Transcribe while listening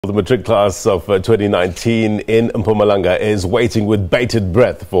The matric class of 2019 in Mpumalanga is waiting with bated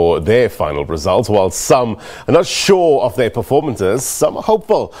breath for their final results. While some are not sure of their performances, some are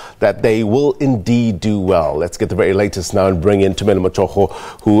hopeful that they will indeed do well. Let's get the very latest now and bring in Tumelo Machogo,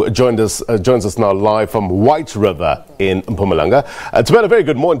 who joins us now live from White River in Mpumalanga. Tumelo, very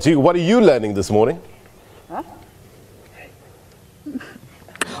good morning to you. What are you learning this morning?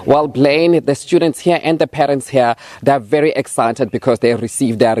 Well, Blaine, the students here and the parents here, they're very excited because they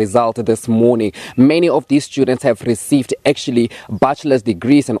received their result this morning. Many of these students have received actually bachelor's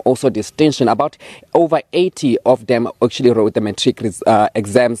degrees and also distinction. About over 80 of them actually wrote the matric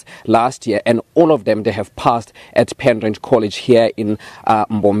exams last year, and all of them, they have passed at Penrith College here in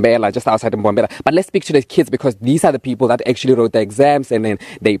Mbombela, just outside of Mbombela. But let's speak to the kids because these are the people that actually wrote the exams and then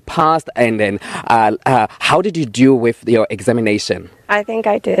they passed. And then how did you do with your examination? I think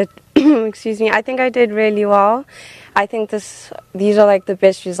I did. Excuse me. I think I did really well. I think these are like the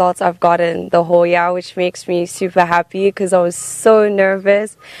best results I've gotten the whole year, which makes me super happy because I was so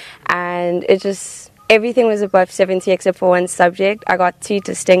nervous, and everything was above 70 except for one subject. I got 2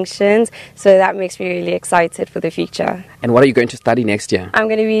 distinctions, so that makes me really excited for the future. And what are you going to study next year? I'm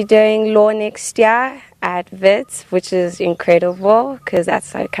going to be doing law next year at WITS, which is incredible because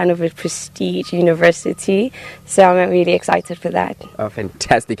that's like kind of a prestige university. So I'm really excited for that. Oh,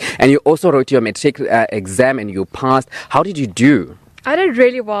 fantastic. And you also wrote your matric exam and you passed. How did you do? I did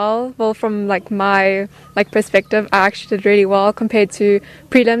really well. Well, from my perspective, I actually did really well compared to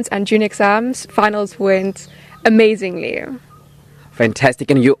prelims and junior exams. Finals went amazingly. Fantastic.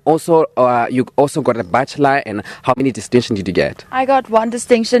 And you also got a bachelor, and how many distinctions did you get? I got 1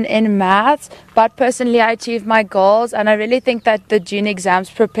 distinction in maths, but personally I achieved my goals, and I really think that the junior exams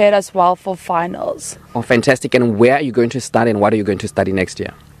prepared us well for finals. Oh, fantastic. And where are you going to study, and what are you going to study next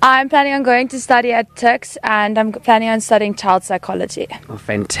year? I'm planning on going to study at TUX, and I'm planning on studying child psychology. Oh,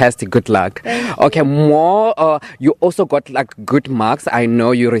 fantastic. Good luck. Okay, you also got good marks. I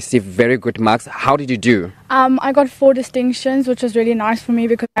know you received very good marks. How did you do? I got 4 distinctions, which was really nice for me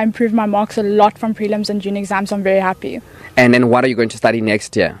because I improved my marks a lot from prelims and junior exams. So I'm very happy. And then what are you going to study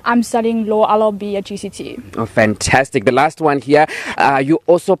next year? I'm studying law LLB at GCT. Oh, fantastic. The last one here, you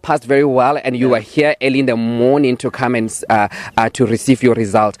also passed very well, and you were here early in the morning to come and to receive your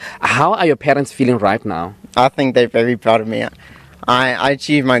result. How are your parents feeling right now? I think they're very proud of me. I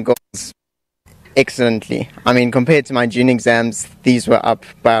achieved my goals excellently. I mean, compared to my junior exams, these were up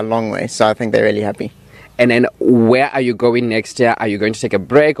by a long way, so I think they're really happy. And then where are you going next year? Are you going to take a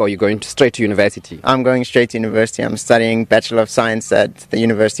break, or are you going straight to university? I'm going straight to university. I'm studying Bachelor of Science at the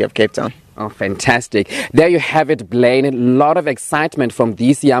University of Cape Town. Oh, fantastic. There you have it, Blaine. A lot of excitement from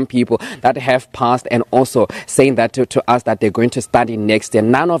these young people that have passed, and also saying that to us that they're going to study next year.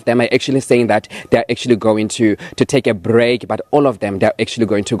 None of them are actually saying that they're actually going to take a break, but all of them, they're actually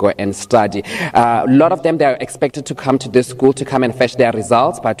going to go and study. A lot of them, they're expected to come to this school to come and fetch their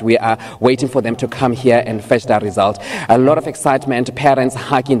results, but we are waiting for them to come here and fetch their results. A lot of excitement, parents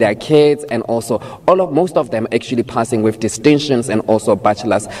hugging their kids, and also most of them actually passing with distinctions and also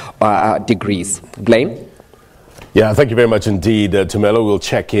bachelor's degrees. Blaine? Yeah, thank you very much indeed, Tumelo. We'll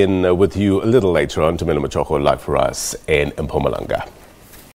check in with you a little later on. Tumelo Machogo live for us in Mpumalanga.